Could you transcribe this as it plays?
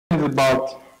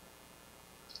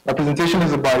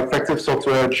is about effective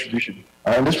software distribution.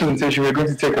 In this presentation, we're going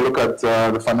to take a look at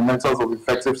the fundamentals of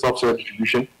effective software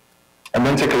distribution, and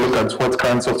then take a look at what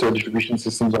current software distribution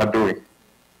systems are doing.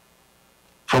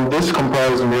 From this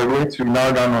comparison, we are going to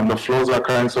narrow down on the flaws that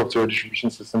current software distribution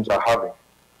systems are having.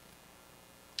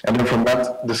 And then from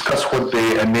that, discuss what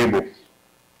they enable.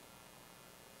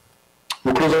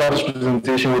 We'll close out this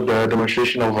presentation with the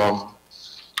demonstration of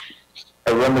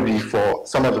a remedy for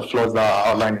some of the flaws that are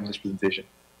outlined in this presentation.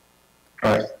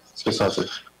 All right, let's get started.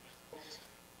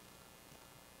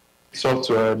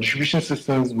 Software distribution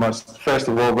systems must first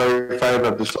of all verify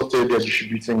that the software they're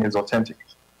distributing is authentic.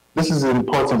 This is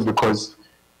important because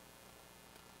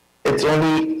it's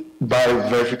only by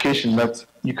verification that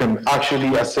you can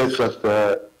actually assess that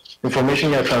the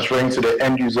information you're transferring to the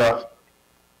end user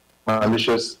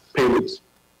malicious payloads.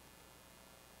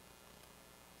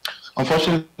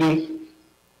 Unfortunately,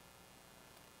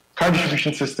 current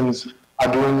distribution systems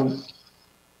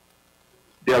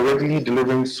they are readily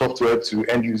delivering software to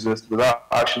end users without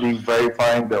actually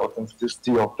verifying the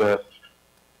authenticity of the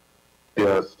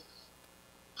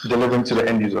delivering to the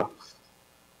end user.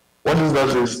 What this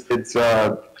does is,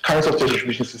 current software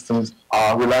distribution systems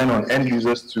are relying on end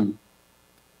users to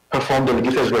perform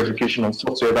delegated verification on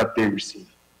software that they receive.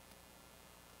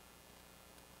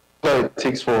 What it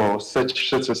takes for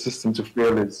such a system to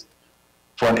fail is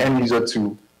for an end user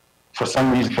to, for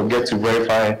some reason, forget to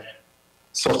verify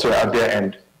software at their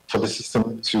end, for the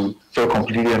system to fail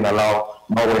completely and allow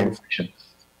malware infection.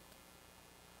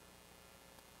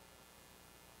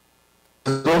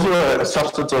 There's also a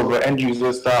subset of end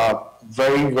users that are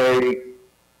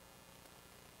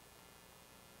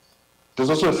there's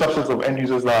also a subset of end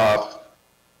users that are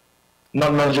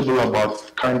not knowledgeable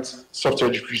about current software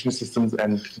distribution systems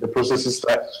and the processes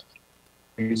that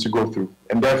we need to go through.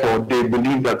 And therefore, they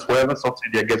believe that whatever software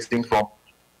they're getting from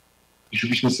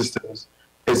distribution systems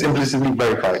is implicitly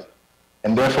verified,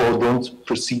 and therefore don't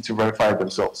proceed to verify it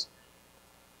themselves.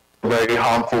 Very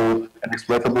harmful and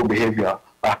exploitable behavior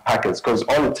by hackers, because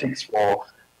all it takes for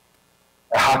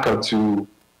a hacker to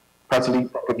practically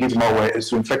propagate malware is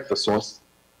to infect the source,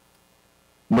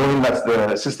 knowing that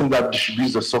the system that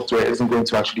distributes the software isn't going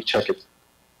to actually check it.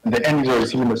 And the end user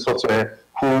receiving the software,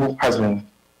 who has been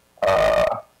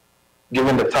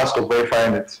given the task of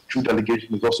verifying it through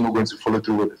delegation, is also not going to follow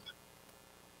through with it.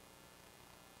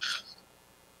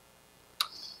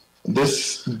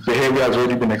 This behavior has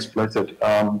already been exploited.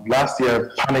 Last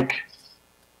year, Panic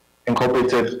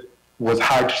Incorporated was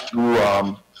hacked through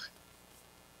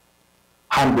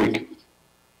Handbrake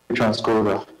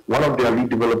transcoder. One of their lead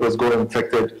developers got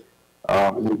infected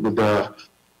with a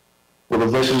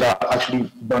version that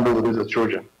actually bundled with a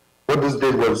Trojan. What this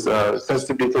did was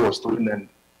sensitive data was stolen, and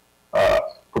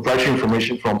proprietary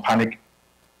information from Panic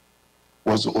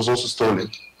was also stolen.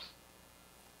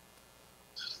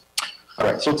 All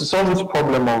right, so to solve this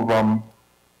problem of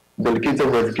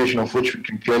delegated verification, of which we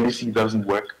can clearly see doesn't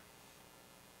work,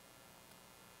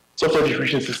 software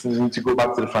distribution systems need to go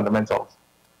back to the fundamentals.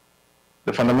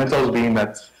 The fundamentals being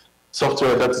that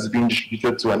software that is being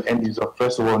distributed to an end user,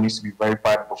 first of all, needs to be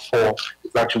verified before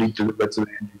it's actually delivered to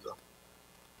the end user.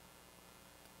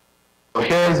 So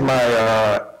here's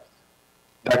the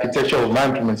architecture of my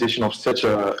implementation of such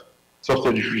a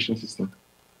software distribution system.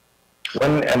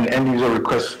 When an end user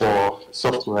requests for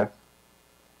software,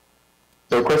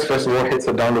 the request first of all hits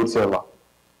a download server.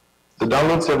 The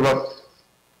download server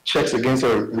checks against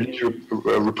a release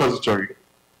repository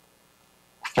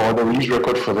for the release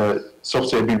record for the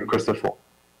software being requested for.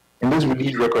 In this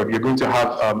release record, you're going to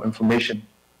have information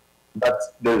that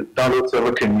the download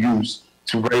server can use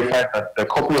to verify that the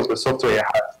copy of the software it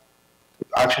has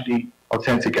is actually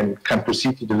authentic and can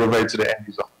proceed to deliver it to the end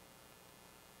user.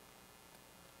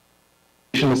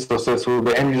 Is successful,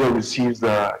 the end user receives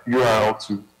the URL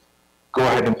to go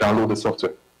ahead and download the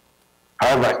software.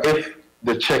 However, if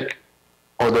the check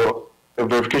or the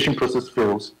verification process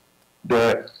fails,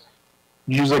 the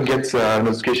user gets a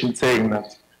notification saying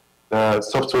that the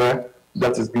software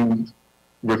that is being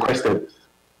requested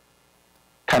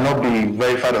cannot be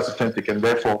verified as authentic, and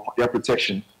therefore, for their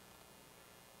protection,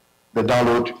 the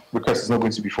download request is not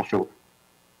going to be fulfilled.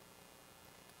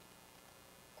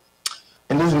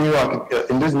 In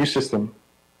this new system,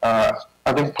 I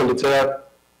think Politeia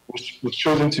was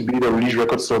chosen to be the release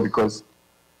record store because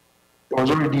it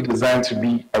was already designed to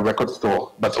be a record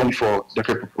store, but only for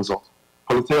decade proposal.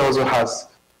 Politeia also has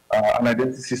an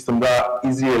identity system that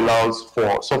easily allows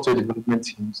for software development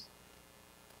teams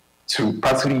to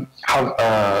practically have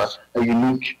a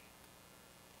unique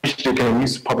which they can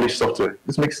use to publish software.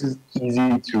 This makes it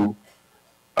easy to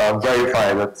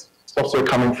verify that software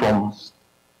coming from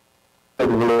the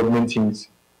development teams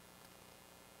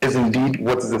is indeed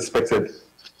what is expected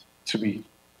to be.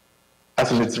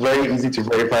 As in, it's very easy to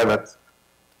verify that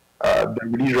the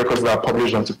release records that are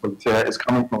published onto Politeia is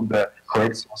coming from the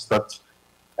correct source that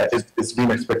is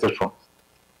being expected from.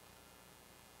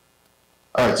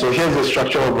 All right, so here's the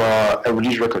structure of a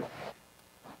release record.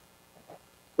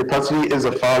 It partially is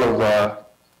a file of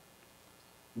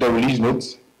the release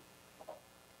notes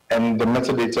and the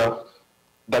metadata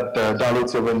that the download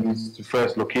server needs to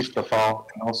first locate the file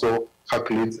and also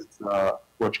calculate its,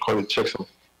 what you call a checksum.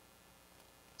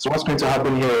 So what's going to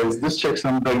happen here is this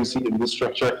checksum that you see in this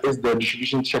structure is the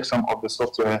distribution checksum of the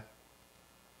software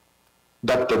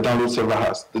that the download server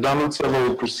has. The download server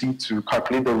will proceed to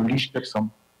calculate the release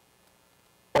checksum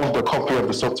of the copy of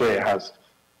the software it has.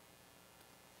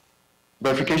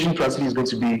 Verification firstly is going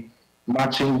to be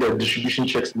matching the distribution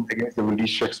checksum against the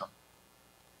release checksum.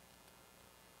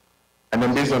 And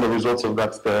then based on the results of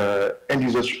that, the end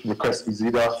user's request is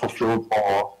either fulfilled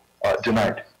or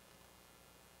denied.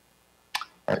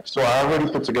 Right, so I already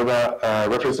put together a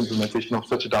reference implementation of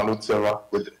such a download server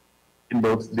with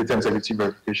inbuilt data integrity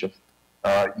verification.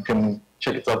 You can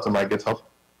check it out on my GitHub.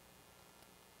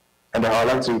 And I'd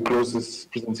like to close this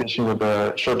presentation with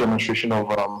a short demonstration of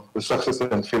the success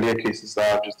and failure cases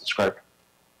that I've just described.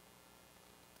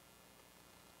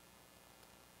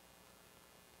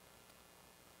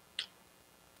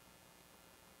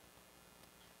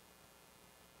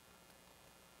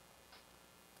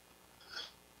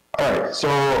 All right,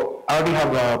 so I already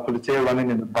have Politeia running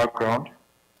in the background,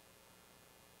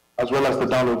 as well as the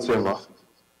download server.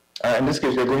 In this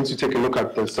case, we're going to take a look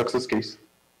at the success case.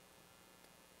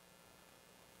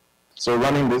 So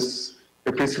running this,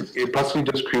 it possibly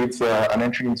just creates an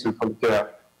entry into Politeia,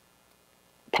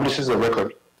 publishes a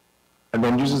record, and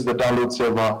then uses the download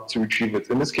server to retrieve it.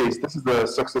 In this case, this is the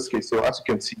success case. So as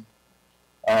you can see,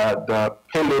 the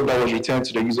payload that was returned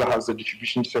to the user has the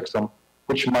distribution checksum,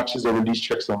 which matches the release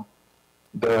checksum.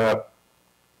 The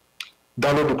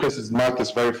download request is marked as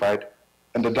verified,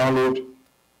 and the download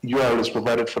URL is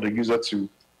provided for the user to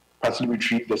partially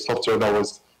retrieve the software that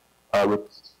was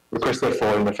requested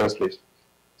for in the first place.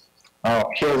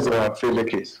 Here's a failure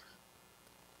case.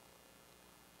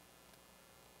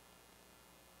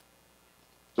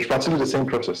 It's practically the same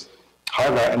process.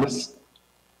 However,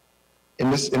 in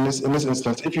this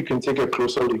instance, if you can take a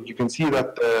closer look, you can see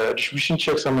that the distribution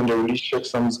checksum and the release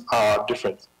checksums are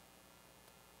different.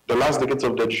 The last digit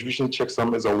of the distribution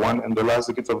checksum is a 1, and the last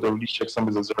digit of the release checksum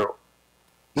is a 0.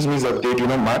 This means that they do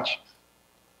not match,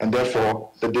 and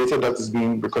therefore the data that is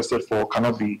being requested for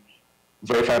cannot be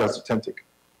verified as authentic.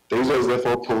 The user is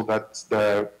therefore told that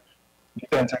the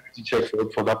data integrity check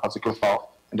failed for that particular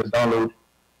file, and the download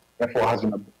therefore has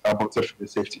been aborted for the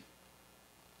safety.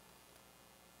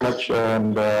 Thank you very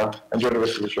much, and enjoy the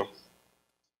rest of the show.